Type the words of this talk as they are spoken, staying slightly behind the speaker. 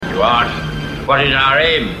You ask, what is our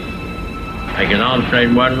aim? I can answer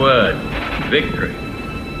in one word: victory.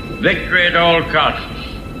 Victory at all costs.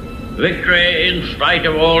 Victory in spite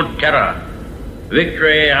of all terror.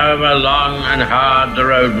 Victory however long and hard the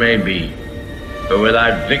road may be. For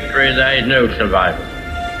without victory there is no survival.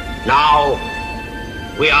 Now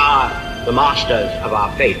we are the masters of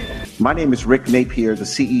our fate. My name is Rick Napier, the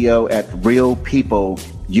CEO at Real People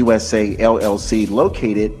USA LLC,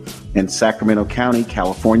 located in Sacramento County,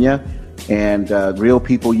 California. And Real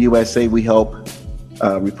People USA, we help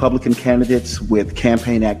Republican candidates with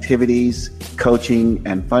campaign activities, coaching,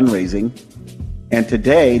 and fundraising. And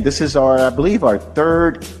today, this is I believe our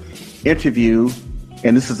third interview,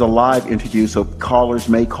 and this is a live interview, so callers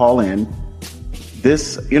may call in.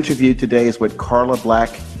 This interview today is with Karla Black.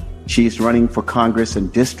 She's running for Congress in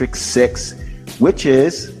District 6, which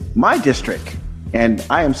is my district. And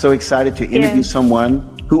I am so excited to interview someone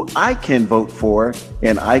who I can vote for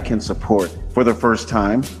and I can support for the first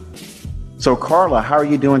time. So Karla, how are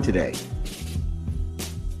you doing today?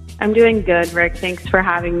 I'm doing good, Rick. Thanks for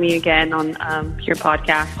having me again on your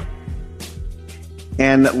podcast.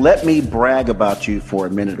 And let me brag about you for a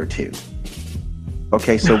minute or two.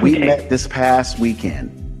 Okay, so we met this past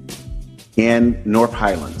weekend in North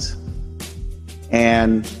Highlands.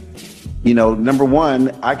 And, number one,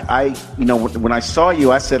 when I saw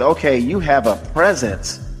you, I said, okay, you have a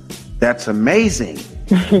presence that's amazing.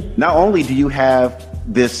 Not only do you have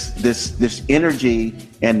this energy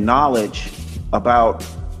and knowledge about,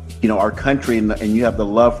 our country and you have the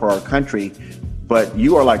love for our country, but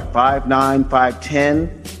you are like 5'9",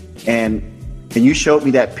 5'10", and you showed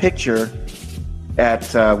me that picture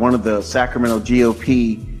at one of the Sacramento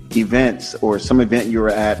GOP events or some event you were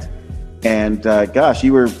at. And gosh,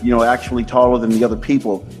 you were, actually taller than the other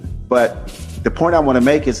people. But the point I want to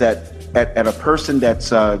make is that at a person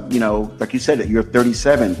that's, like you said, that you're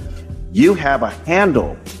 37, you have a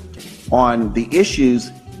handle on the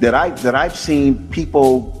issues that I've seen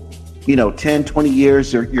people, 10, 20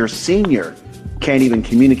 years or your senior can't even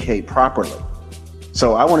communicate properly.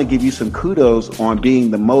 So I want to give you some kudos on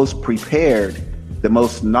being the most prepared, the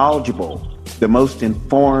most knowledgeable, the most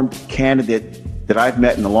informed candidate that I've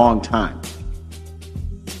met in a long time.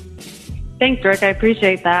 Thanks, Rick. I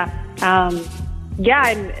appreciate that. And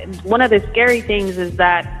one of the scary things is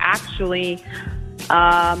that actually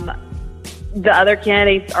the other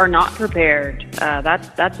candidates are not prepared.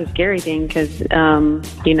 That's a scary thing because,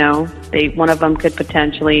 one of them could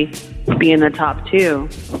potentially be in the top two.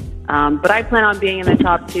 But I plan on being in the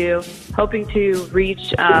top two, hoping to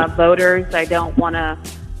reach voters. I'm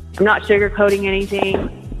not sugarcoating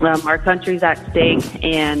anything. Our country's at stake,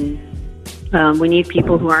 and we need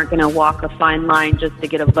people who aren't going to walk a fine line just to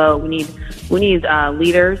get a vote. We need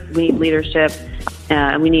leaders. We need leadership,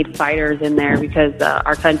 and we need fighters in there because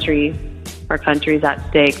our country's at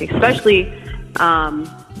stake, especially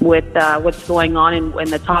with what's going on and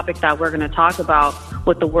the topic that we're going to talk about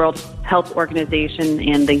with the World Health Organization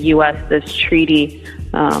and the U.S. This treaty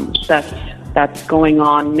that's going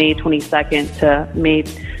on May 22nd to May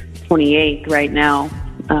 28th right now.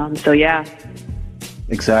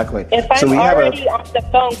 Exactly. If I'm already on the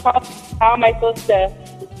phone call, how am I supposed to?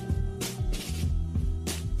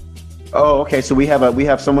 Oh, okay. So we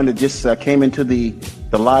have someone that just came into the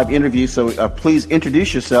live interview. So please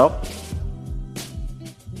introduce yourself.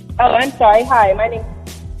 Oh, I'm sorry. Hi, my name's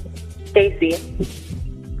Stacy.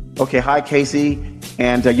 Okay. Hi, Casey.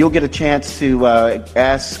 And you'll get a chance to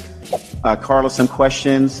ask Karla some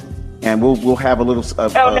questions, and we'll have a little.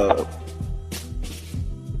 No.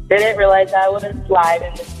 Didn't realize I wasn't live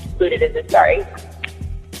and just included in this. Sorry.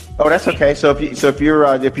 Oh, that's okay. So if you're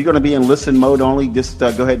going to be in listen mode only, just go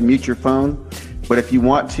ahead and mute your phone. But if you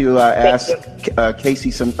want to ask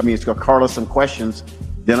Karla some questions,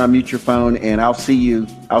 then unmute your phone and I'll see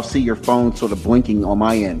your phone sort of blinking on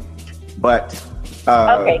my end. But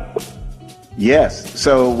okay. Yes.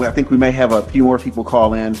 So I think we may have a few more people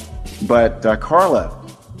call in. But Karla,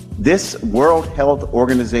 this World Health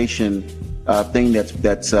Organization thing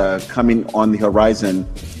that's coming on the horizon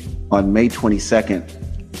on May 22nd,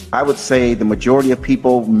 I would say the majority of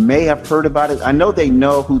people may have heard about it. I know they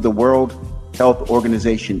know who the World Health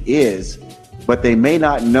Organization is, but they may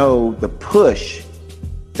not know the push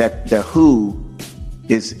that the WHO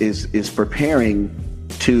is preparing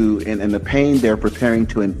to, and the pain they're preparing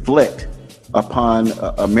to inflict upon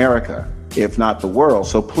America, if not the world.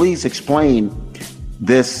 So please explain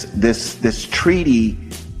this treaty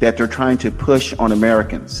that they're trying to push on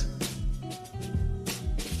Americans.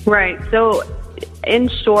 Right. So in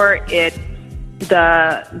short, it's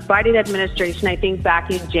the Biden administration, I think back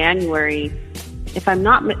in January, if I'm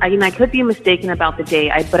not, I could be mistaken about the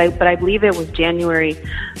date, but I believe it was January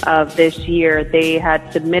of this year. They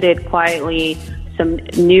had submitted quietly some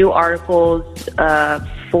new articles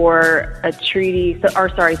for a treaty,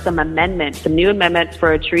 some new amendments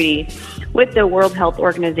for a treaty with the World Health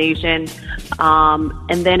Organization.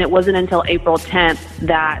 And then it wasn't until April 10th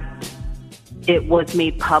that it was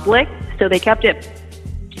made public. So they kept it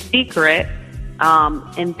secret.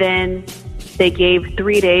 And then they gave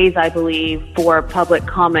 3 days, I believe, for public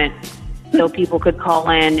comment, so people could call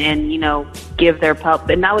in and, give their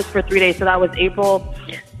and that was for 3 days. So that was April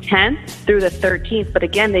 10th through the 13th. But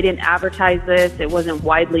again, they didn't advertise this. It wasn't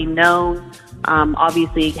widely known.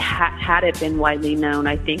 Obviously, had it been widely known,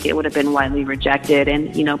 I think it would have been widely rejected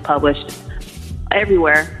and, published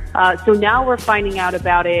everywhere. So now we're finding out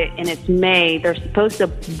about it, and it's May. They're supposed to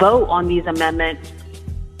vote on these amendments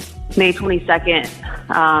May 22nd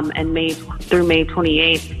and through May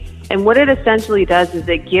 28th. And what it essentially does is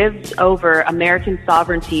it gives over American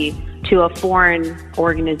sovereignty to a foreign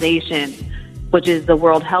organization, which is the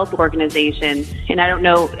World Health Organization. And I don't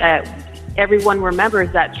know, everyone remembers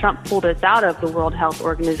that Trump pulled us out of the World Health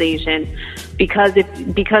Organization because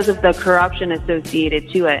of the corruption associated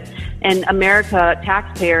to it. And America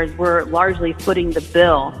taxpayers were largely footing the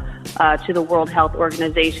bill to the World Health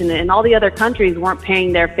Organization, and all the other countries weren't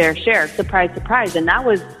paying their fair share. Surprise, surprise. And that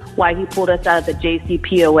was why he pulled us out of the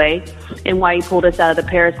JCPOA and why he pulled us out of the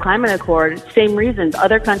Paris Climate Accord. Same reasons.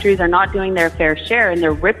 Other countries are not doing their fair share, and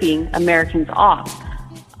they're ripping Americans off.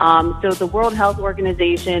 So the World Health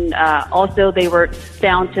Organization, also they were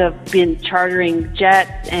found to have been chartering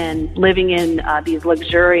jets and living in these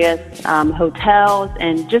luxurious hotels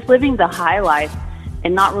and just living the high life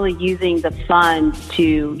and not really using the funds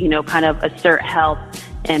to, kind of assert help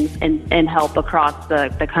and help across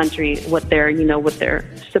the country, what they're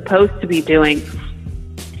supposed to be doing.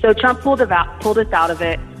 So Trump pulled us out of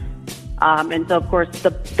it. And so, of course,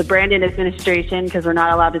 the Brandon administration, because we're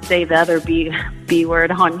not allowed to say the other B word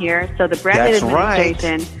on here. So the Brandon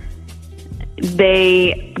administration,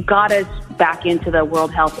 they got us back into the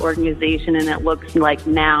World Health Organization, and it looks like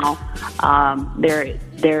now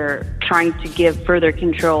they're trying to give further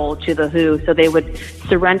control to the WHO, so they would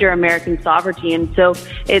surrender American sovereignty. And so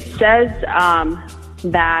it says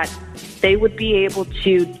that they would be able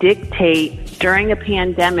to dictate during a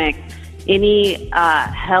pandemic any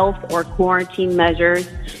health or quarantine measures,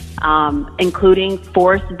 including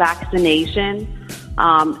forced vaccination.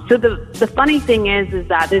 So the funny thing is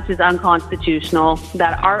that this is unconstitutional,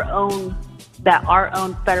 that our own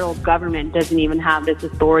federal government doesn't even have this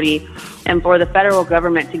authority. And for the federal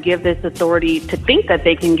government to give this authority, to think that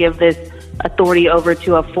they can give this authority over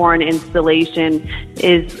to a foreign installation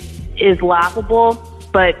is laughable.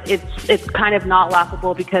 But it's kind of not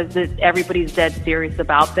laughable because everybody's dead serious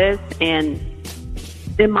about this. And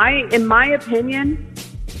in my opinion,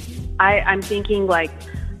 I'm thinking like,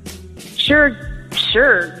 sure,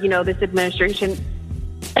 this administration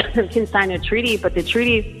can sign a treaty, but the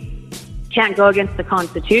treaty can't go against the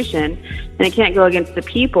Constitution and it can't go against the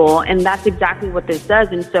people. And that's exactly what this does.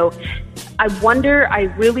 And so I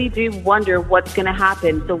really do wonder what's going to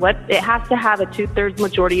happen. So it has to have a 2/3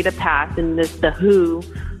 majority to pass in the WHO,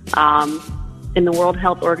 in the World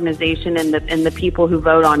Health Organization and the people who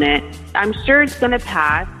vote on it. I'm sure it's going to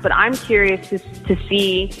pass, but I'm curious to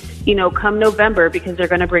see, come November, because they're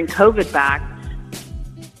going to bring COVID back.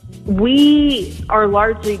 We are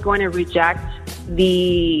largely going to reject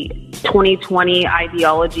the 2020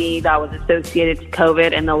 ideology that was associated to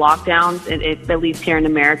COVID and the lockdowns, at least here in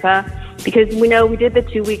America, because we know we did the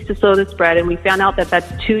 2 weeks to slow the spread, and we found out that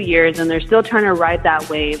that's 2 years, and they're still trying to ride that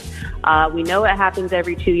wave. We know it happens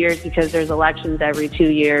every 2 years because there's elections every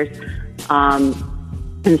 2 years.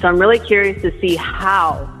 And so I'm really curious to see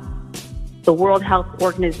how the World Health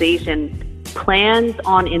Organization plans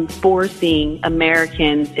on enforcing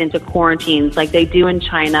Americans into quarantines like they do in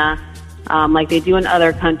China, like they do in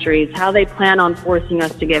other countries, how they plan on forcing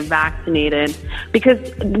us to get vaccinated. Because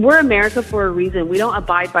we're America for a reason. We don't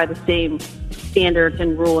abide by the same standards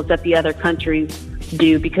and rules that the other countries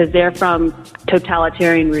do because they're from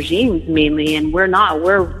totalitarian regimes mainly, and we're not.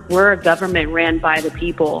 We're a government ran by the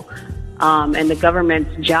people, and the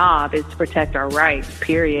government's job is to protect our rights,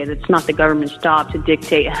 period. It's not the government's job to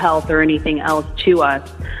dictate health or anything else to us.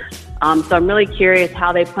 So I'm really curious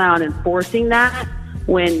how they plan on enforcing that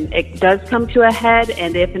when it does come to a head,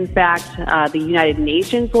 and if in fact the United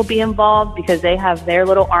Nations will be involved because they have their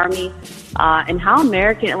little army, and how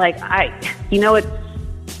American, it's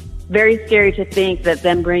very scary to think that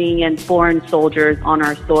them bringing in foreign soldiers on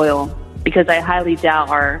our soil, because I highly doubt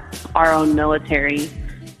our own military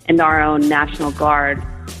and our own National Guard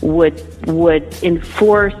would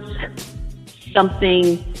enforce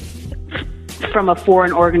something from a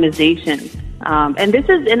foreign organization. And this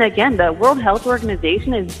is, and again, the World Health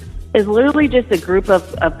Organization is literally just a group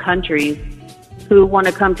of countries who want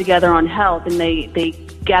to come together on health, and they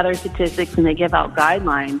gather statistics and they give out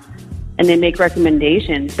guidelines and they make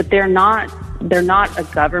recommendations. But they're not a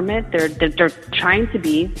government. They're trying to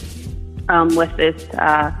be with this.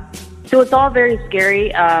 So it's all very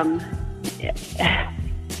scary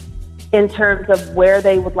in terms of where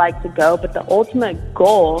they would like to go. But the ultimate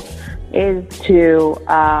goal is to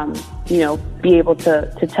be able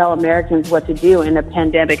to tell Americans what to do in a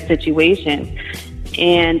pandemic situation.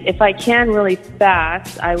 And if I can really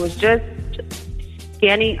fast, I was just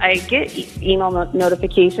scanning. I get email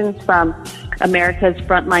notifications from America's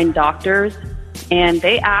frontline doctors, and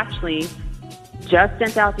they actually just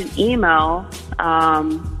sent out an email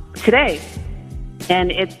today, and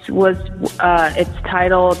it's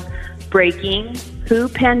titled "Breaking WHO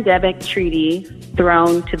Pandemic Treaty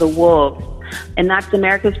Thrown to the Wolves," and that's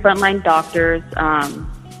America's frontline doctors.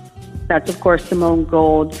 That's of course Simone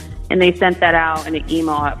Gold. And they sent that out in an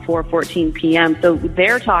email at 4:14 p.m. So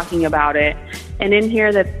they're talking about it. And in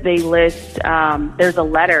here that they list, there's a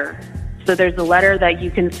letter. So there's a letter that you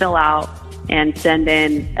can fill out and send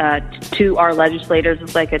in to our legislators.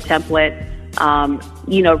 It's like a template,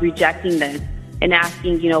 rejecting this and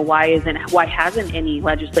asking, why hasn't any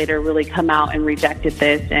legislator really come out and rejected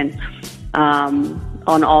this and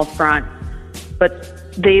on all fronts?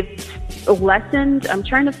 But they've lessened, I'm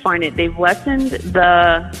trying to find it, they've lessened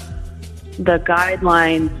the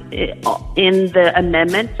guidelines in the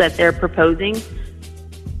amendments that they're proposing,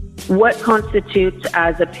 what constitutes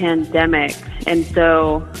as a pandemic. And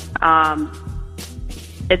so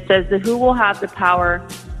it says that WHO will have the power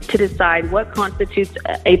to decide what constitutes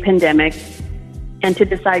a pandemic and to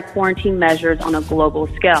decide quarantine measures on a global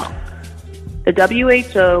scale. The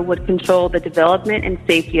WHO would control the development and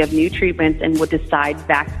safety of new treatments and would decide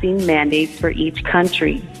vaccine mandates for each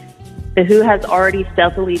country. The WHO has already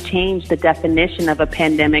stealthily changed the definition of a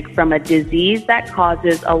pandemic from a disease that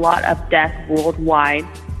causes a lot of death worldwide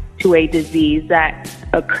to a disease that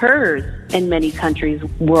occurs in many countries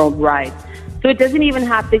worldwide. So it doesn't even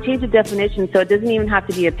have, they changed the definition, so it doesn't even have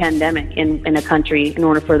to be a pandemic in a country in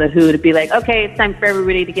order for the WHO to be like, okay, it's time for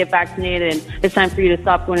everybody to get vaccinated, and it's time for you to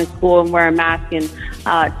stop going to school and wear a mask, and it's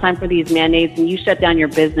time for these mandates, and you shut down your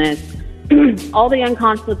business. All the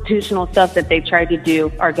unconstitutional stuff that they tried to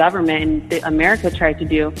do, our government and America tried to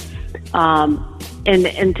do,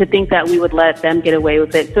 and to think that we would let them get away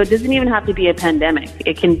with it. So it doesn't even have to be a pandemic.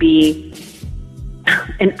 It can be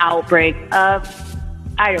an outbreak of,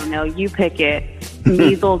 I don't know, you pick it,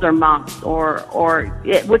 measles or mumps,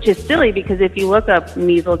 which is silly because if you look up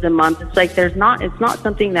measles and mumps, it's like it's not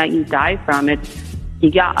something that you die from. You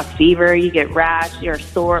got a fever, you get rash, you're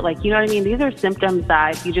sore, like, you know what I mean? These are symptoms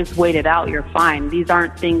that if you just wait it out, you're fine. These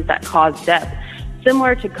aren't things that cause death.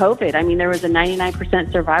 Similar to COVID. I mean, there was a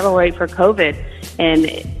 99% survival rate for COVID, and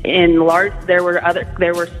there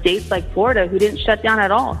were states like Florida who didn't shut down at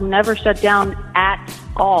all, who never shut down at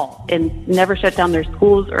all, and never shut down their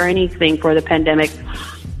schools or anything for the pandemic.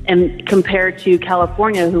 And compared to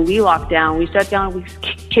California, who we locked down, we shut down, we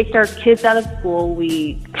kicked our kids out of school,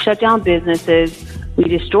 we shut down businesses, we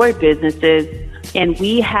destroyed businesses, and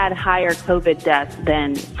we had higher COVID deaths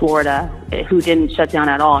than Florida, who didn't shut down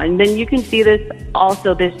at all. And then you can see this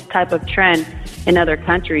type of trend in other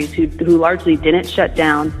countries who largely didn't shut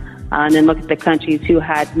down, and then look at the countries who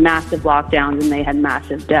had massive lockdowns and they had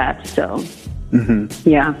massive deaths. So,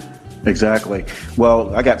 yeah. Exactly.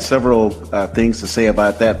 Well, I got several things to say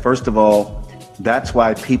about that. First of all, that's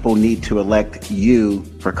why people need to elect you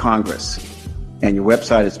for Congress. And your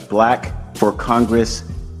website is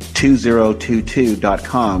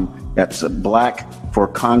blackforcongress2022.com. That's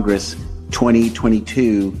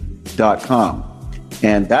blackforcongress2022.com.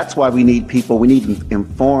 And that's why we need people. We need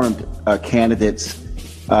informed candidates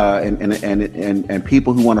and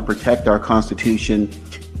people who want to protect our Constitution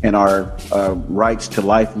and our rights to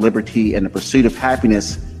life, liberty, and the pursuit of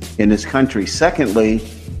happiness in this country. Secondly,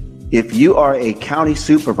 if you are a county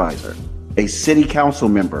supervisor, a city council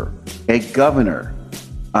member, a governor,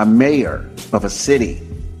 a mayor of a city,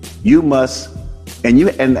 you must, and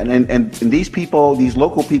these people, these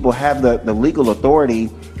local people have the legal authority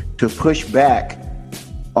to push back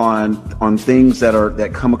on things that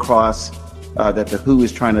come across that the WHO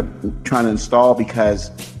is trying to install, because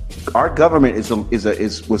our government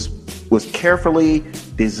was carefully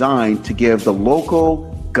designed to give the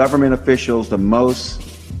local government officials the most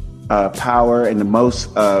power and the most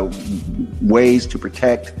ways to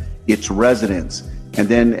protect its residents. And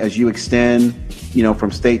then as you extend,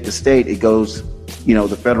 from state to state, it goes,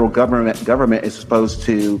 the federal government is supposed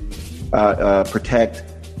to protect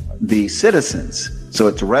the citizens. So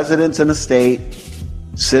it's residents in the state,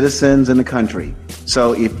 citizens in the country.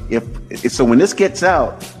 So so when this gets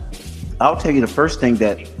out, I'll tell you the first thing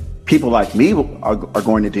that people like me are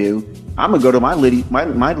going to do. I'm going to go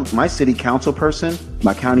to my city council person,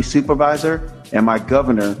 my county supervisor, and my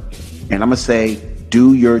governor, and I'm going to say,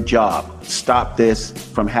 do your job. Stop this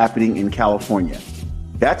from happening in California.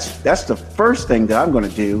 That's the first thing that I'm going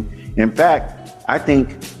to do. In fact, I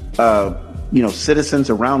think citizens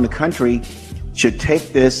around the country should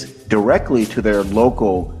take this directly to their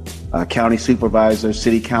local county supervisors,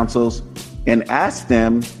 city councils, and ask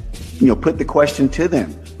them, put the question to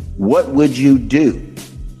them. What would you do?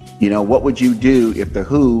 What would you do if the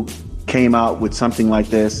WHO came out with something like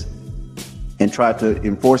this and tried to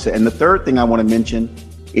enforce it? And the third thing I want to mention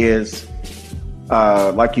is,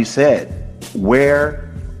 like you said, where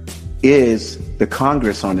is the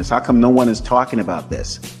Congress on this? How come no one is talking about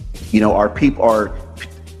this? Our people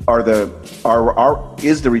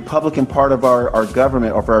is the Republican part of our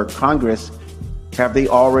government, of our Congress, have they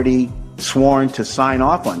already sworn to sign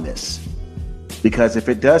off on this? Because if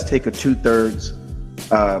it does take a 2/3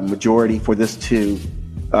 majority for this to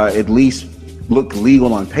at least look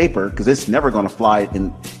legal on paper, because it's never going to fly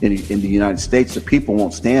in the United States, the people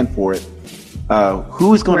won't stand for it.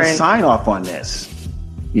 Who's going to sign off on this?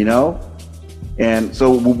 And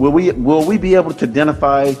so will we be able to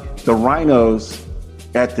identify the rhinos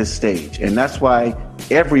at this stage? And that's why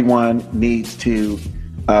everyone needs to,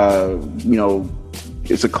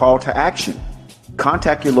 it's a call to action.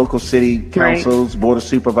 Contact your local city councils, board of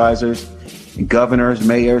supervisors, governors,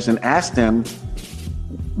 mayors, and ask them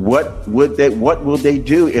what will they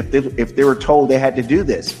do if they were told they had to do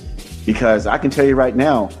this? Because I can tell you right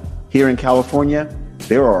now, here in California,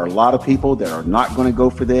 there are a lot of people that are not going to go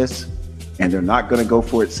for this, and they're not going to go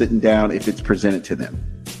for it sitting down if it's presented to them.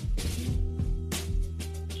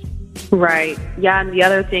 Right. Yeah. And the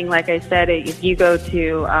other thing, like I said, if you go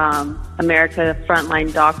to America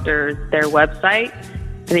Frontline Doctors, their website,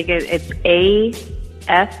 I think it's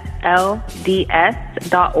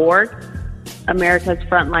AFLDS.org,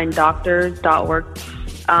 americasfrontlinedoctors.org.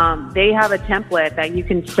 They have a template that you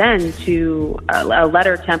can send to, a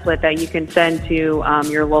letter template that you can send to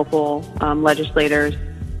your local legislators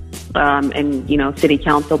and, city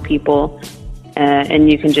council people. And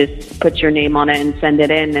you can just put your name on it and send it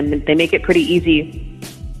in, and they make it pretty easy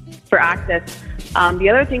for access. The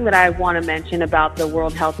other thing that I want to mention about the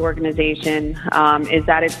World Health Organization is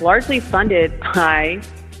that it's largely funded by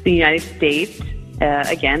the United States.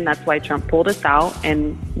 Again, that's why Trump pulled us out,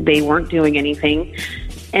 and they weren't doing anything.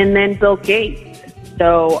 And then Bill Gates.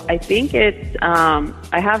 So I think it's,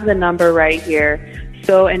 I have the number right here.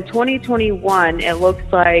 So in 2021, it looks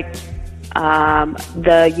like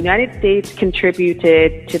the United States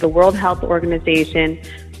contributed to the World Health Organization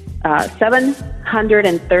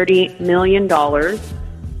 $730 million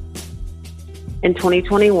in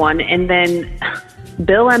 2021. And then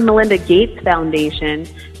Bill and Melinda Gates Foundation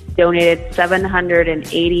donated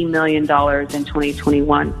 $780 million in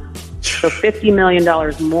 2021. So $50 million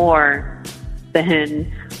more than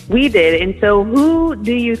we did. And so who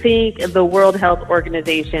do you think the World Health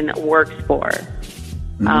Organization works for?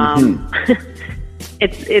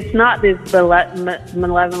 It's not this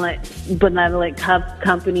benevolent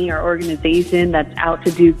company or organization that's out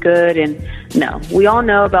to do good. And no, we all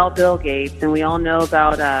know about Bill Gates, and we all know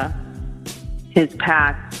about his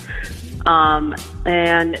past.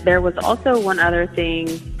 And there was also one other thing.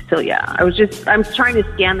 So yeah, I'm trying to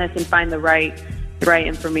scan this and find the right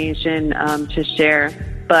information to share.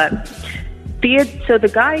 But so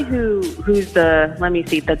the guy who's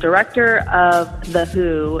the director of the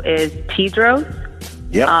WHO is Tedros.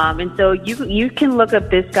 Yep. And so you can look up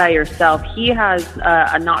this guy yourself. He has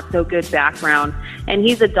a not so good background, and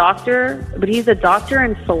he's a doctor, but he's a doctor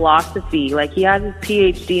in philosophy. Like, he has his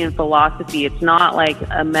PhD in philosophy. It's not like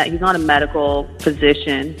he's not a medical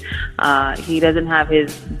physician. He doesn't have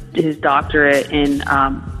his doctorate in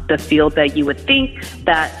the field that you would think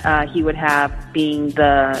that he would have, being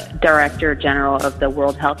the Director General of the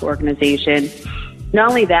World Health Organization. Not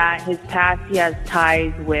only that, his past, he has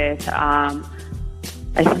ties with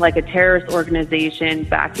I think like a terrorist organization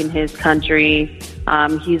back in his country.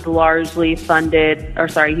 He's largely favored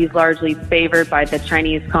by the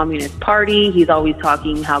Chinese Communist Party. He's always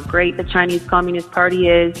talking how great the Chinese Communist Party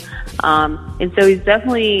is. And so he's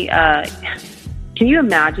definitely, can you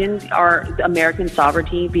imagine our American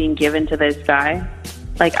sovereignty being given to this guy?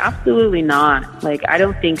 Like, absolutely not. Like, I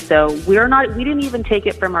don't think so. We didn't even take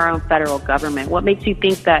it from our own federal government. What makes you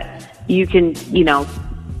think that you can,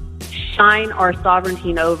 shine our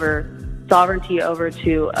sovereignty over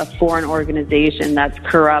to a foreign organization that's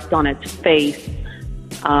corrupt on its face?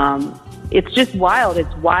 It's just wild.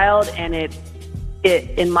 It's wild, and it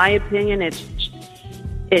in my opinion,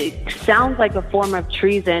 it sounds like a form of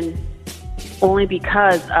treason only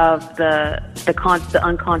because of the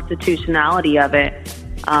unconstitutionality of it.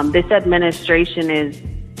 This administration is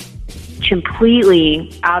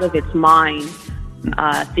completely out of its mind,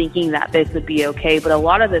 thinking that this would be okay. But a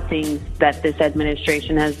lot of the things that this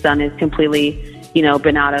administration has done is completely,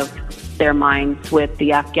 been out of their minds, with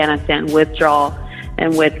the Afghanistan withdrawal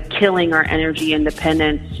and with killing our energy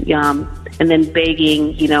independence, and then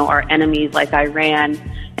begging, our enemies like Iran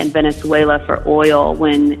and Venezuela for oil,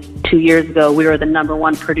 when 2 years ago we were the number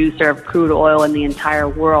one producer of crude oil in the entire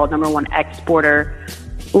world, number one exporter,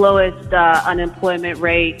 lowest unemployment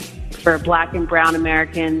rate for Black and brown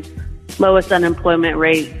Americans, lowest unemployment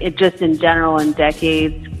rate just in general in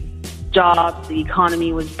decades, jobs, the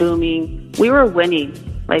economy was booming. We were winning.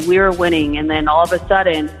 And then all of a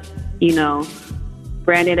sudden,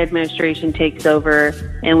 Brandon administration takes over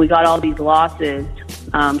and we got all these losses.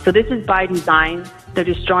 So this is by design. They're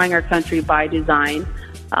destroying our country by design.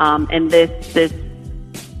 And this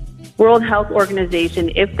World Health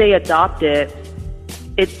Organization, if they adopt it,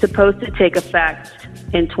 it's supposed to take effect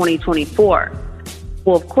in 2024.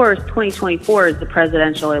 Well, of course, 2024 is the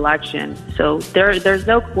presidential election. So there's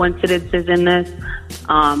no coincidences in this.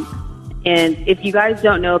 And if you guys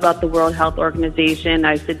don't know about the World Health Organization,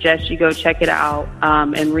 I suggest you go check it out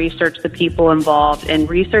and research the people involved and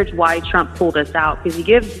research why Trump pulled us out, because he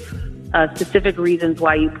gives specific reasons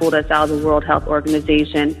why he pulled us out of the World Health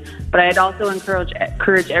Organization. But I'd also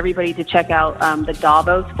encourage everybody to check out the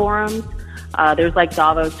Davos forums. There's like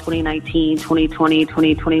Davos 2019, 2020,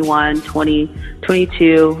 2021,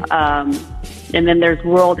 2022. And then there's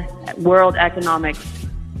World Economic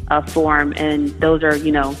Forum, and those are,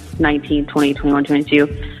 19, 20, 21, 22.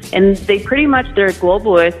 And they pretty much, they're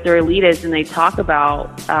globalists, they're elitists, and they talk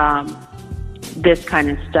about this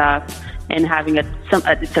kind of stuff and having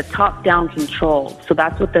it's a top-down control. So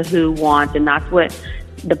that's what the WHO wants, and that's what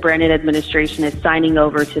the Brandon administration is signing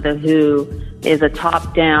over to the WHO, is a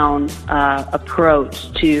top-down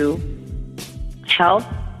approach to health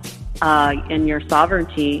and your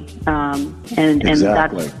sovereignty. And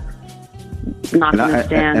exactly. That's not going to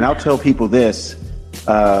stand. And I'll tell people this,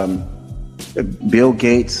 Bill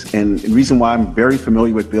Gates, and the reason why I'm very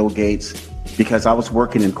familiar with Bill Gates, because I was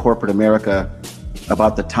working in corporate America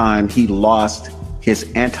about the time he lost his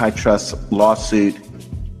antitrust lawsuit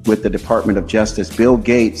with the Department of Justice. Bill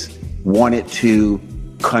Gates wanted to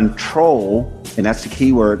control, and that's the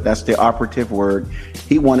key word, that's the operative word,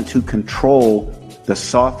 he wanted to control the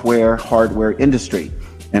software, hardware industry.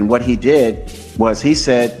 And what he did was he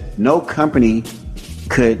said no company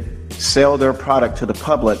could sell their product to the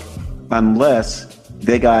public unless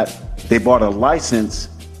they bought a license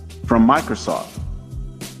from Microsoft.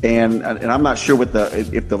 And I'm not sure what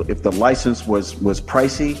if the license was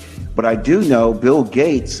pricey, but I do know Bill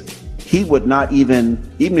Gates, he would not even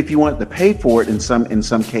if you wanted to pay for it in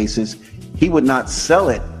some cases, he would not sell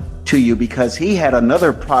it to you because he had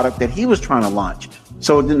another product that he was trying to launch.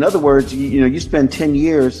 So in other words, you spend 10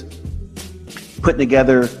 years putting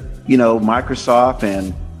together, Microsoft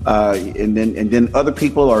and then other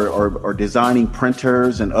people are designing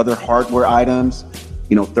printers and other hardware items,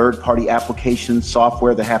 third-party applications,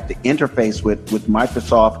 software that have to interface with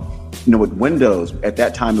Microsoft, with Windows. At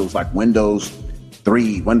that time, it was like Windows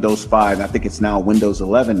 3, Windows 5. I think it's now Windows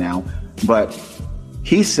 11 now. But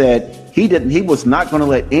he said he was not going to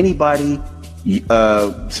let anybody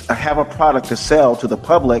have a product to sell to the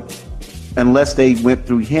public unless they went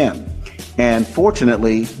through him. And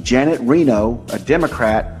fortunately, Janet Reno, a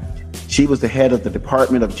Democrat, she was the head of the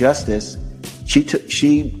Department of Justice. She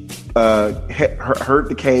heard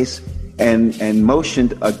the case and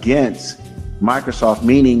motioned against Microsoft,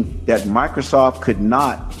 meaning that Microsoft could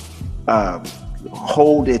not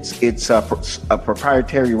hold its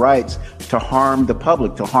proprietary rights to harm the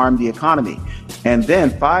public, to harm the economy. And then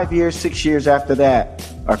 5 years, 6 years after that,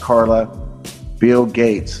 Karla, Bill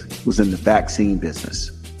Gates was in the vaccine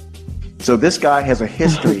business. So this guy has a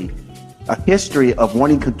history of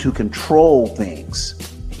wanting to control things.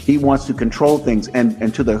 He wants to control things.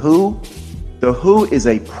 And to the WHO is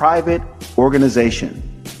a private organization.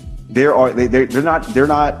 They're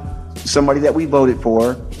not somebody that we voted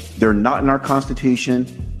for. They're not in our Constitution.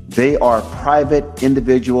 They are private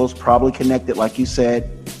individuals, probably connected, like you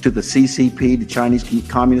said, to the CCP, the Chinese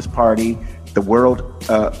Communist Party, the World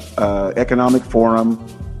Economic Forum,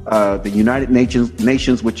 the United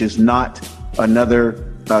Nations, which is not another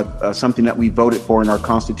something that we voted for in our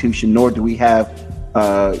Constitution, nor do we have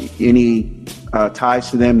any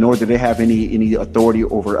ties to them, nor do they have any authority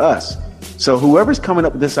over us. So whoever's coming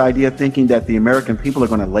up with this idea, thinking that the American people are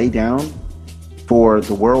going to lay down for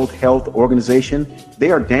the World Health Organization,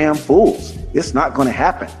 they are damn fools. It's not going to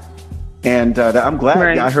happen. And I'm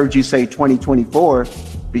glad I heard you say 2024,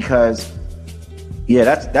 because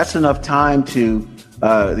that's enough time to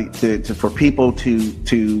for people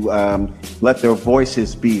to let their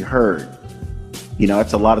voices be heard.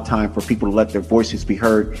 It's a lot of time for people to let their voices be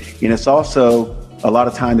heard, and it's also a lot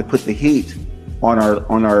of time to put the heat on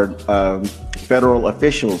our federal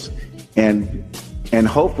officials, and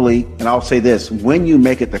hopefully, and I'll say this: when you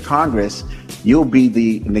make it to Congress, you'll be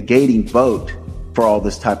the negating vote for all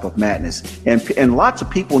this type of madness. And lots of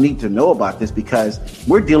people need to know about this, because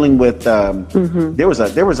we're dealing with there was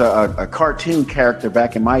a cartoon character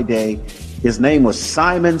back in my day. His name was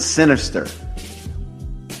Simon Sinister,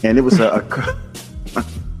 and it was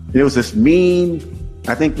it was this mean,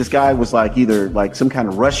 I think this guy was either some kind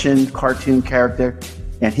of Russian cartoon character,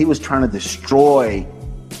 and he was trying to destroy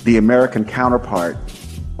the American counterpart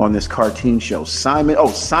on this cartoon show.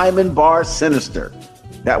 Simon Bar Sinister,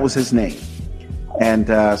 that was his name. And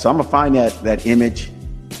so I'm gonna find that image,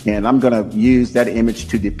 and I'm gonna use that image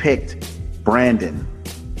to depict Brandon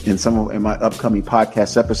in my upcoming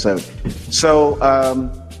podcast episode. So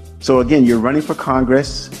again, you're running for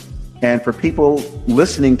Congress, and for people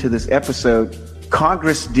listening to this episode,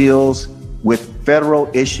 Congress deals with federal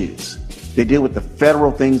issues. They deal with the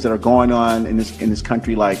federal things that are going on in this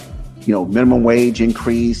country, like minimum wage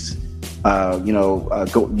increase,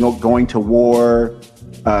 going to war.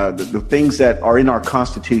 The things that are in our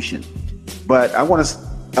Constitution. But I want to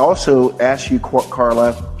also ask you,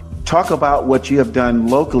 Karla, talk about what you have done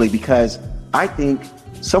locally, because I think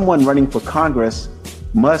someone running for Congress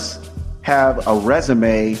must have a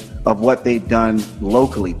resume of what they've done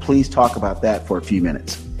locally. Please talk about that for a few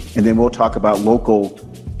minutes, and then we'll talk about local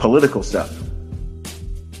political stuff.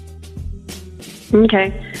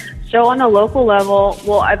 Okay. So on a local level,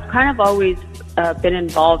 I've kind of always been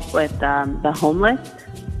involved with the homeless.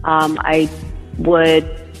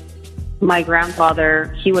 My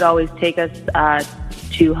grandfather, he would always take us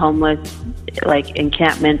to homeless,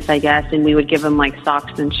 encampments, I guess, and we would give them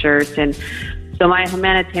socks and shirts. And so my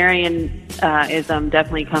humanitarianism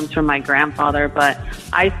definitely comes from my grandfather, but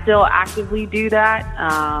I still actively do that.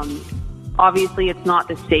 Obviously, it's not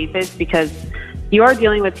the safest, because you are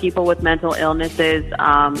dealing with people with mental illnesses.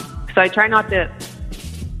 So I try not to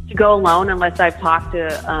go alone unless I've talked to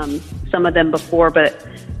some of them before, but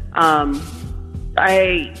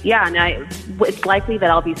it's likely that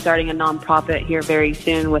I'll be starting a nonprofit here very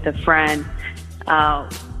soon with a friend.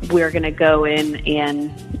 We're going to go in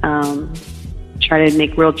and try to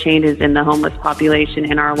make real changes in the homeless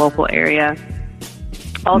population in our local area.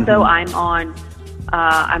 Also, I'm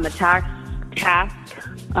a tax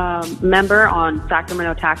member on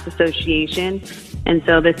Sacramento Tax Association, and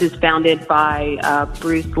so this is founded by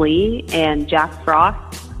Bruce Lee and Jack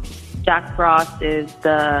Frost. Jack Frost is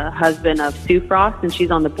the husband of Sue Frost, and she's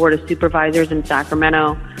on the Board of Supervisors in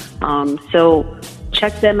Sacramento. So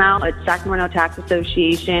check them out at Sacramento Tax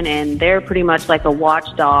Association, and they're pretty much like a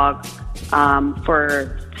watchdog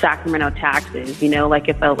for Sacramento taxes. Like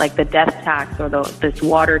the death tax or this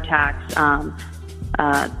water tax,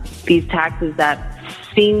 these taxes that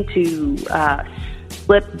seem to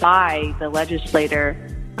slip by the legislator,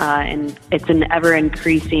 and it's an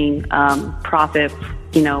ever-increasing profit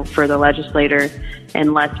for the legislator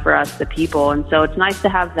and less for us, the people. And so it's nice to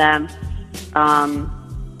have them.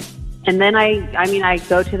 And then I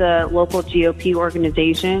go to the local GOP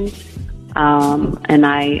organizations. And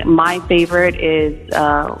my favorite is,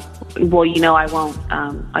 I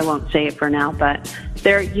won't say it for now, but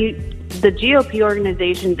the GOP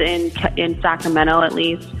organizations in Sacramento, at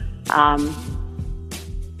least,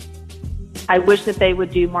 I wish that they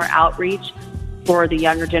would do more outreach for the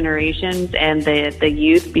younger generations and the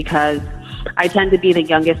youth, because I tend to be the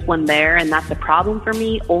youngest one there, and that's a problem for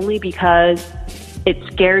me, only because it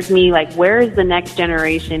scares me, where is the next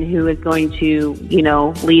generation who is going to,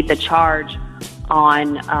 lead the charge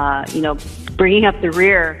on, bringing up the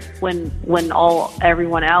rear when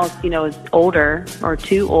everyone else, is older or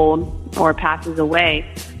too old or passes away.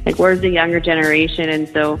 Where's the younger generation? And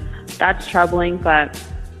so that's troubling, but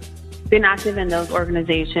been active in those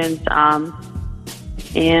organizations.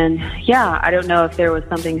 And I don't know if there was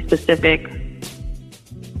something specific.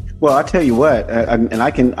 Well, I'll tell you what, and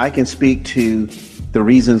I can speak to the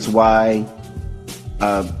reasons why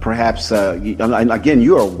perhaps, again,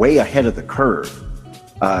 you are way ahead of the curve.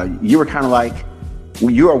 You were kind of like,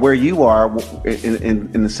 you are where you are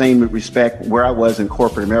in the same respect where I was in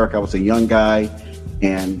corporate America. I was a young guy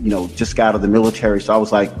and, just got out of the military. So I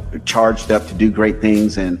was like charged up to do great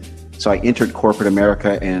things. And so I entered corporate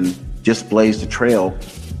America and just blazed a trail.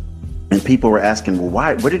 And people were asking,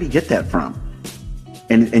 well, where did he get that from?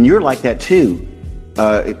 And you're like that too.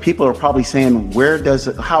 People are probably saying, where did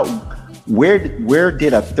a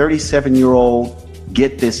 37-year-old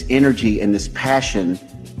get this energy and this passion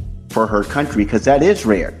for her country? Because that is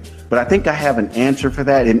rare. But I think I have an answer for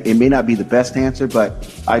that. And it may not be the best answer,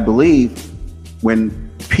 but I believe when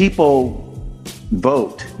people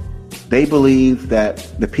vote, they believe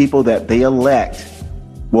that the people that they elect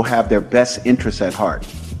will have their best interests at heart.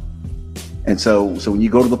 And so when you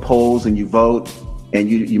go to the polls and you vote, and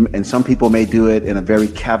and some people may do it in a very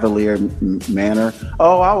cavalier manner.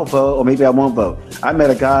 Oh, I will vote, or maybe I won't vote. I met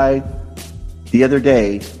a guy the other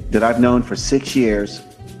day that I've known for 6 years,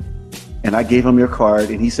 and I gave him your card,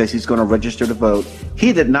 and he says he's going to register to vote.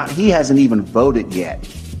 He hasn't even voted yet.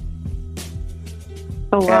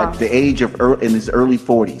 Oh, wow. At the age of in his early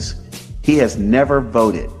 40s, he has never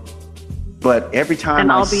voted. But every time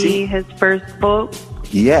and I'll be his first vote.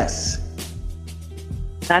 Yes.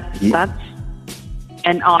 That's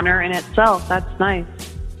an honor in itself. That's nice.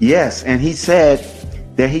 Yes, and he said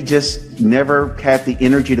that he just never had the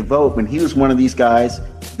energy to vote when he was one of these guys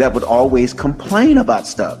that would always complain about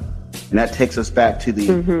stuff. And that takes us back to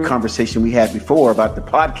the conversation we had before about the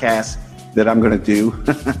podcast that I'm going to do.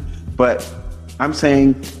 But I'm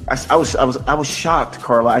saying, I was shocked,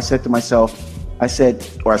 Karla. I said to myself, I said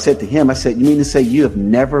to him, you mean to say you have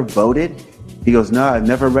never voted? He goes, no, I've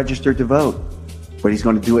never registered to vote, but he's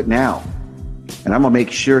going to do it now. And I'm going to make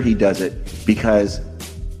sure he does it, because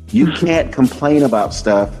you can't complain about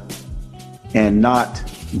stuff and not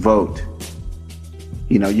vote.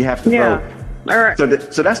 You have to vote. Right.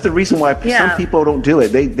 So that's the reason why some people don't do it.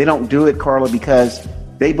 They don't do it, Karla, because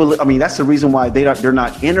they believe. I mean, that's the reason why they're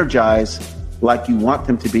not energized like you want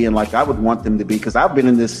them to be, and like I would want them to be. Because I've been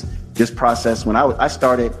in this process when I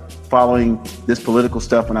started following this political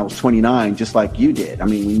stuff when I was 29, just like you did. I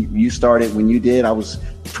mean, when you started, when you did, I was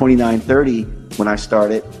 29, 30 when I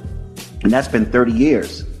started, and that's been 30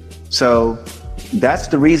 years. So that's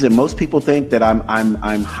the reason most people think that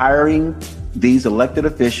I'm hiring these elected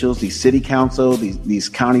officials, these city council, these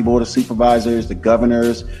county board of supervisors, the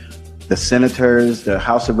governors, the senators, the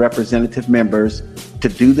House of Representative members to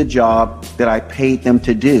do the job that I paid them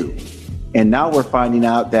to do. And now we're finding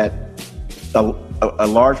out that a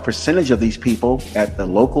large percentage of these people at the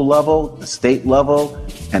local level, the state level,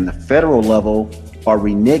 and the federal level are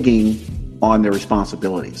reneging on their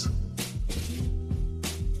responsibilities.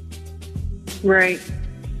 Right.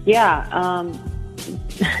 Yeah.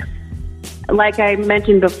 Like I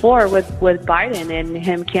mentioned before with Biden and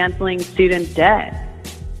him canceling student debt,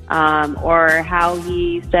 or how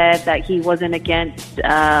he said that he wasn't against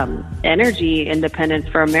energy independence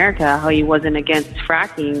for America, how he wasn't against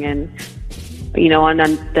fracking, and on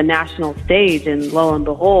the national stage, and lo and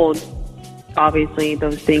behold, obviously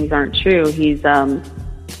those things aren't true.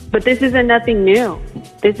 But this isn't nothing new.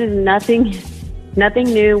 This is nothing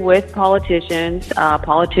new with politicians.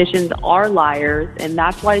 Politicians are liars, and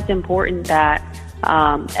that's why it's important that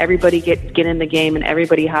everybody get in the game, and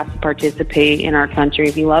everybody has to participate in our country.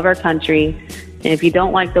 If you love our country, and if you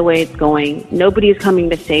don't like the way it's going, nobody is coming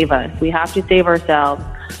to save us. We have to save ourselves.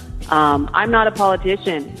 I'm not a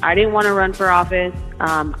politician. I didn't want to run for office.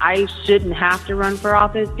 I shouldn't have to run for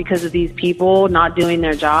office because of these people not doing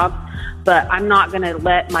their job. But I'm not going to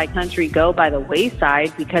let my country go by the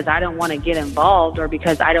wayside because I don't want to get involved, or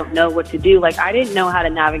because I don't know what to do. Like, I didn't know how to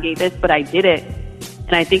navigate this, but I did it.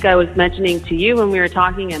 And I think I was mentioning to you when we were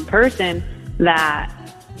talking in person that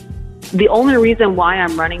the only reason why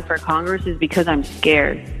I'm running for Congress is because I'm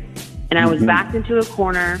scared. And I was backed into a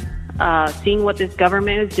corner, seeing what this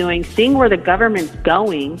government is doing, seeing where the government's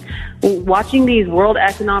going, watching these World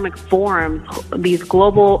Economic Forums, these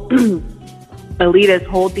global elitists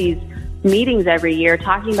hold these meetings every year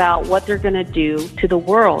talking about what they're going to do to the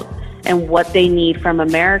world and what they need from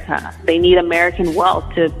America. They need American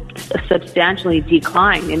wealth to substantially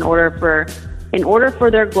decline in order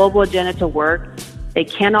for their global agenda to work. They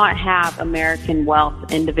cannot have American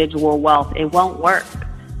wealth, individual wealth. It won't work.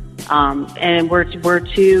 And we're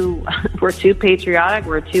too patriotic.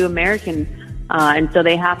 We're too American. And so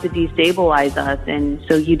they have to destabilize us. And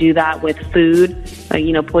so you do that with food,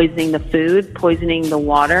 poisoning the food, poisoning the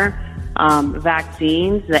water,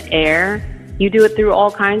 vaccines, the air. You do it through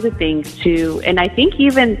all kinds of things too. And I think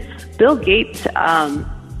even Bill Gates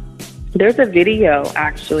There's a video,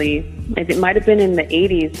 actually. It might have been in the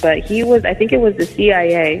 80s, but I think it was the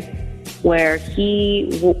CIA, where he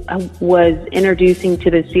was introducing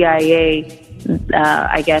to the CIA,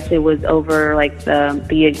 I guess it was over like the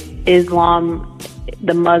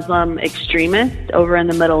Muslim extremists over in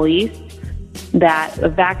the Middle East, that a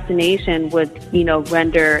vaccination would,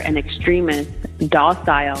 render an extremist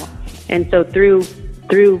docile. And so through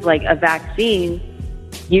like a vaccine,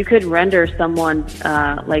 you could render someone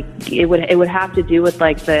like it would have to do with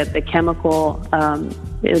like the chemical,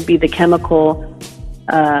 it would be the chemical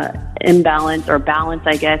imbalance or balance,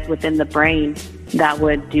 I guess, within the brain that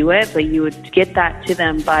would do it. But you would get that to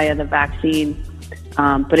them via the vaccine.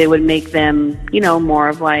 But it would make them, more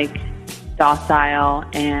of like docile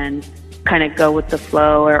and kind of go with the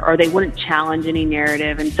flow, or they wouldn't challenge any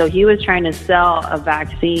narrative. And so he was trying to sell a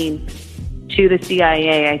vaccine to the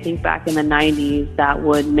CIA, I think back in the 90s, that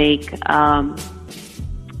would make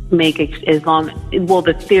Islam, well,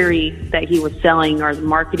 the theory that he was selling or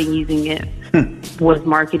marketing using it was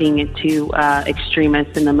marketing it to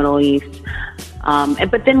extremists in the Middle East.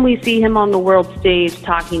 But then we see him on the world stage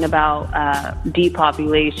talking about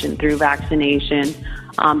depopulation through vaccination.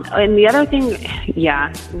 And the other thing,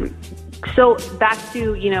 so back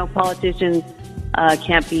to, politicians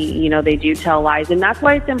can't be, they do tell lies. And that's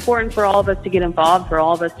why it's important for all of us to get involved, for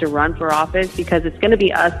all of us to run for office, because it's going to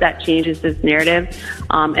be us that changes this narrative.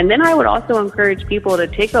 And then I would also encourage people to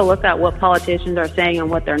take a look at what politicians are saying and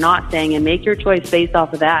what they're not saying, and make your choice based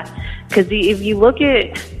off of that. Because if you look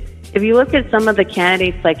at some of the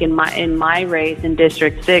candidates, like in my race in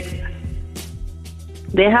District 6,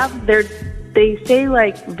 they say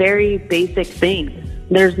like very basic things.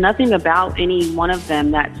 There's nothing about any one of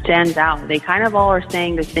them that stands out. They kind of all are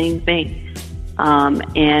saying the same thing.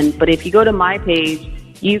 But if you go to my page,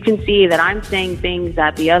 you can see that I'm saying things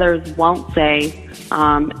that the others won't say.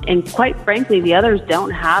 And quite frankly, the others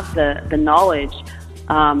don't have the knowledge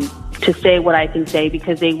to say what I can say,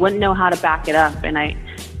 because they wouldn't know how to back it up. And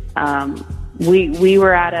we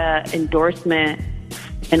were at an endorsement,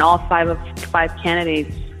 and all five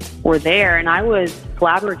candidates were there, and I was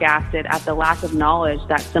flabbergasted at the lack of knowledge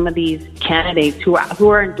that some of these candidates who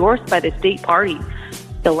are endorsed by the state party,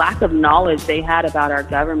 the lack of knowledge they had about our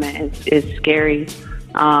government is scary.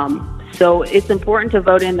 So it's important to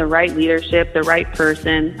vote in the right leadership, the right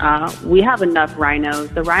person. We have enough rhinos.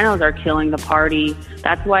 The rhinos are killing the party.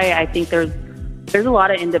 That's why I think there's a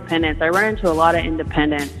lot of independents. I run into a lot of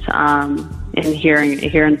independents here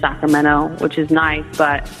in Sacramento, which is nice.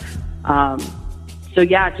 But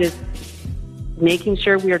just making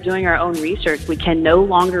sure we are doing our own research. We can no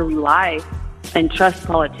longer rely and trust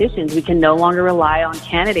politicians. We can no longer rely on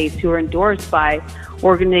candidates who are endorsed by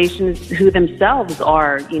organizations who themselves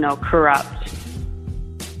are, corrupt.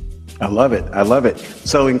 I love it.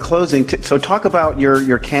 So in closing, so talk about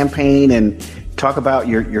your campaign, and talk about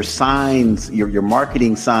your signs, your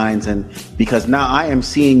marketing signs, and because now I am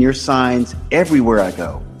seeing your signs everywhere I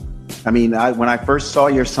go. I mean, when I first saw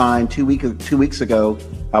your sign 2 weeks ago,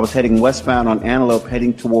 I was heading westbound on Antelope,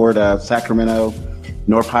 heading toward Sacramento,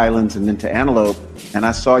 North Highlands, and then to Antelope, and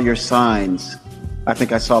I saw your signs. I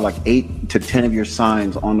think I saw like 8 to 10 of your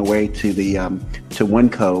signs on the way to the to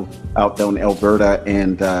Winco out there in Alberta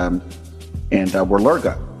and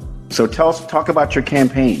Werlerga. So talk about your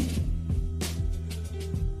campaign.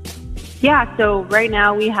 Yeah, so right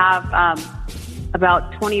now we have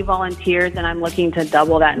about 20 volunteers, and I'm looking to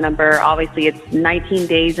double that number. Obviously, it's 19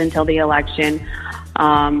 days until the election.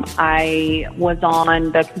 I was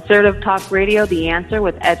on the conservative talk radio, The Answer,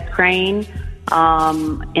 with Ed Crane.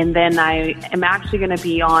 And then I am actually going to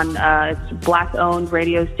be on it's a Black-owned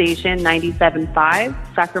radio station,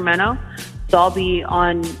 97.5, Sacramento. So I'll be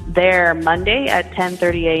on there Monday at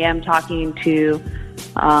 10:30 a.m. talking to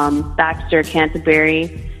Baxter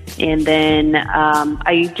Canterbury. And then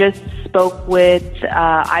I just spoke with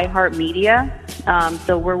iHeartMedia.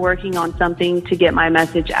 So we're working on something to get my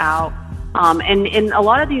message out. And a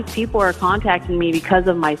lot of these people are contacting me because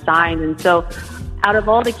of my sign. And so out of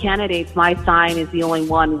all the candidates, my sign is the only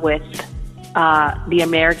one with the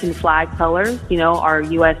American flag colors, our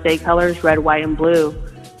USA colors, red, white, and blue.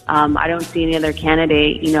 I don't see any other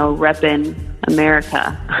candidate, repping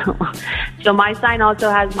America. So my sign also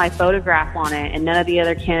has my photograph on it, and none of the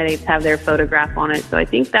other candidates have their photograph on it. So I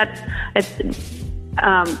think the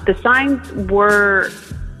signs were,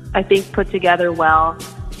 I think, put together well.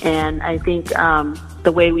 And I think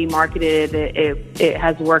the way we marketed it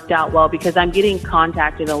has worked out well, because I'm getting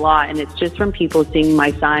contacted a lot, and it's just from people seeing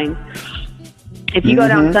my sign. If you go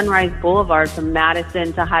down Sunrise Boulevard from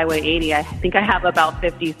Madison to Highway 80, I think I have about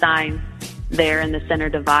 50 signs there in the Center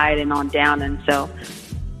Divide and on down. And so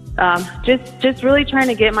Just really trying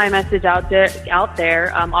to get my message out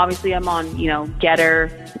there. Obviously, I'm on,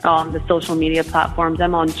 Getter, on the social media platforms.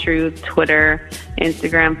 I'm on Truth, Twitter,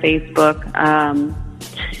 Instagram, Facebook.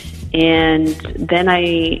 And then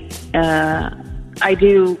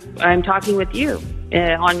I'm talking with you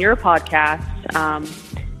on your podcast.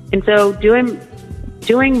 And so doing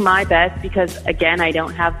my best, because again, I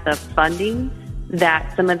don't have the funding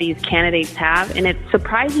that some of these candidates have. And it's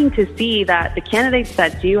surprising to see that the candidates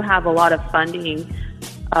that do have a lot of funding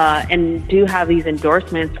and do have these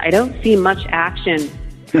endorsements, I don't see much action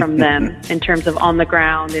from them in terms of on the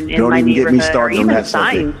ground and in my neighborhood or even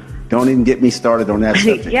signs. Don't even get me started on that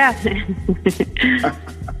subject. Yeah.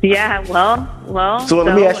 Yeah, well. So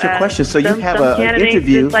let me ask you a question. So you have an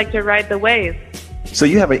interview. Just like to ride the wave. So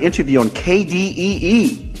you have an interview on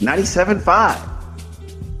KDEE 97.5.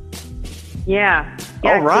 Yeah.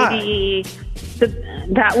 All right. KDEE. So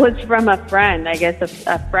that was from a friend. I guess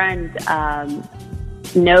a friend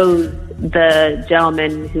knows the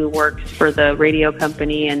gentleman who works for the radio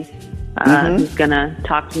company and who's going to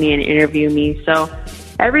talk to me and interview me. So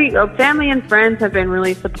family and friends have been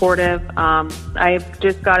really supportive. I've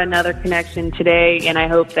just got another connection today, and I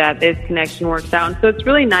hope that this connection works out. And so it's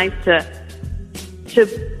really nice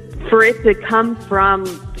for it to come from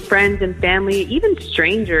friends and family, even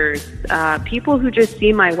strangers, people who just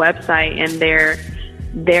see my website and they're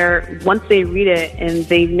once they read it and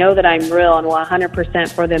they know that I'm real and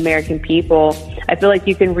 100% for the American people. I feel like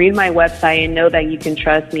you can read my website and know that you can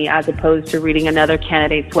trust me, as opposed to reading another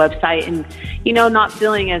candidate's website and not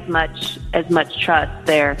feeling as much trust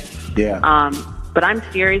there. Yeah. But I'm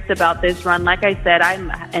serious about this run. Like I said, I'm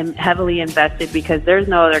heavily invested because there's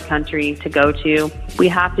no other country to go to. We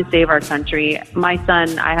have to save our country. My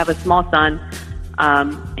son, I have a small son,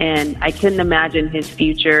 and I couldn't imagine his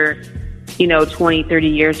future, 20, 30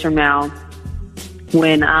 years from now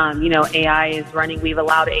when, AI is running. We've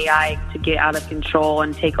allowed AI to get out of control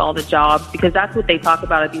and take all the jobs, because that's what they talk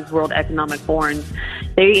about at these World Economic Forums.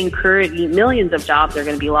 They encourage millions of jobs are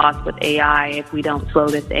going to be lost with AI if we don't slow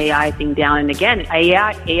this AI thing down. And again,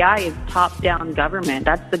 AI is top-down government.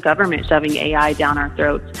 That's the government shoving AI down our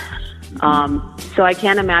throats. So I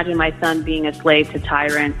can't imagine my son being a slave to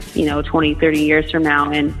tyrants, 20, 30 years from now.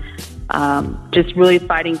 And just really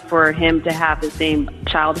fighting for him to have the same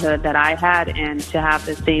childhood that I had and to have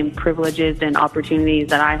the same privileges and opportunities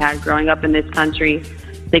that I had growing up in this country.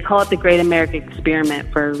 They call it the Great American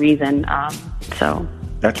Experiment for a reason.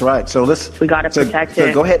 That's right. So we got to protect it.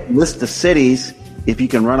 So go ahead and list the cities, if you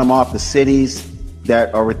can run them off, the cities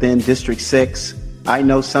that are within District 6. I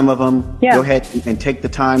know some of them. Yeah. Go ahead and take the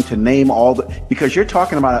time to name all because you're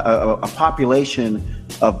talking about a population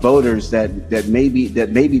of voters that may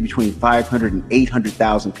be between 500 and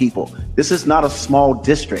 800,000 people. This is not a small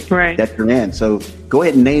district that you're in. So go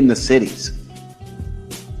ahead and name the cities.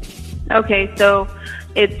 Okay, so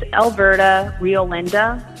it's Alberta, Rio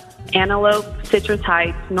Linda, Antelope, Citrus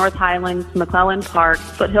Heights, North Highlands, McClellan Park,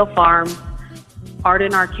 Foothill Farm,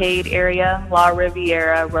 Arden Arcade area, La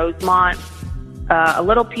Riviera, Rosemont, a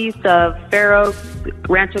little piece of Fair Oaks,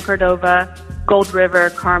 Rancho Cordova, Gold River,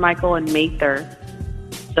 Carmichael, and Mather.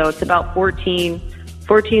 So it's about 14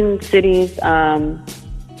 cities,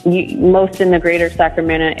 most in the greater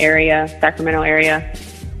Sacramento area.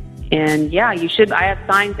 And yeah, you should. I have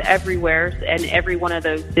signs everywhere in every one of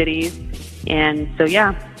those cities. And so,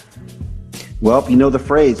 yeah. Well, you know the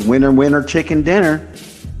phrase, winner, winner, chicken dinner.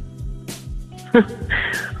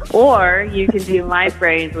 Or you can do my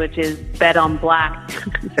phrase, which is bet on black.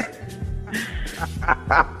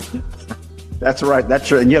 That's right. That's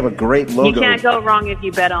true. And you have a great logo. You can't go wrong if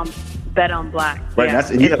you bet on black. Right. Yeah.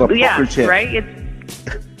 And you have a poker chip. Right.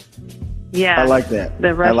 Yeah. I like that.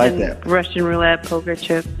 I like that. Russian roulette poker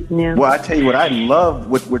chip. Yeah. Well, I tell you what, I love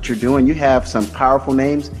what you're doing. You have some powerful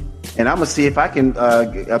names, and I'm gonna see if I can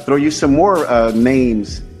throw you some more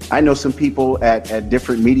names. I know some people at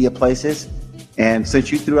different media places, and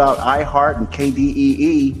since you threw out iHeart and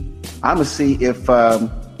KDEE, I'm gonna see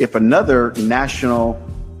if another national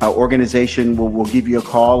organization will give you a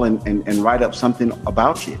call and write up something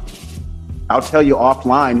about you. I'll tell you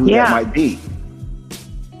offline who that might be.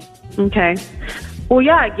 Okay. Well,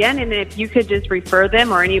 yeah, again, and if you could just refer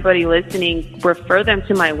them, or anybody listening, refer them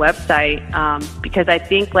to my website, because I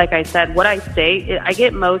think, like I said, what I say, I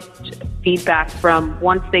get most feedback from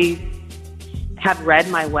once they have read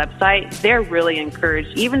my website, they're really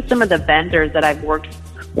encouraged. Even some of the vendors that I've worked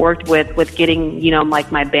with getting,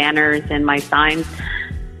 like my banners and my signs,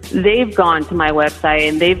 they've gone to my website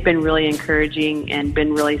and they've been really encouraging and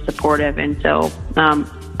been really supportive. And so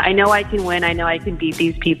I know I can win. I know I can beat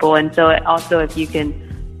these people. And so also, if you can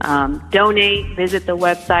donate, visit the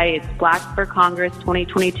website. It's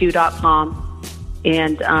blackforcongress2022.com.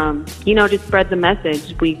 And, just spread the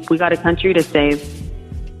message. We got a country to save.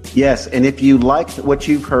 Yes, and if you liked what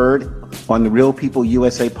you've heard on the Real People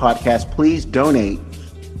USA podcast, please donate.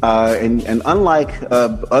 And unlike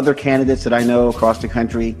other candidates that I know across the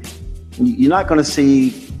country, you're not going to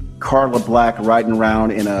see Karla Black riding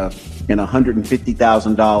around in a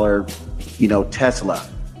 $150,000, Tesla,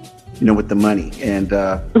 with the money. And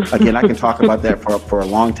again, I can talk about that for a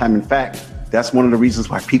long time. In fact, that's one of the reasons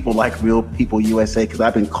why people like Real People USA, because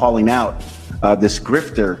I've been calling out this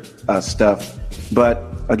grifter stuff. But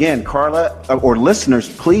again, Karla, or listeners,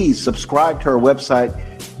 please subscribe to our website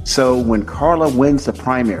so when Karla wins the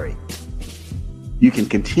primary, you can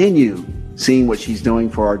continue seeing what she's doing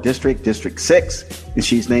for our district, District 6, and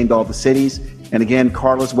she's named all the cities. And again,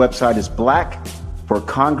 Karla's website is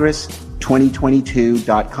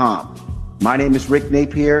blackforcongress2022.com. My name is Rick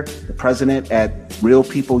Napier, the president at Real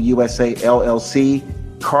People USA LLC.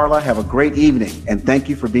 Karla, have a great evening, and thank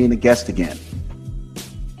you for being a guest again.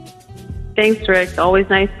 Thanks, Rick. Always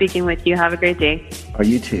nice speaking with you. Have a great day.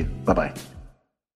 You too. Bye-bye.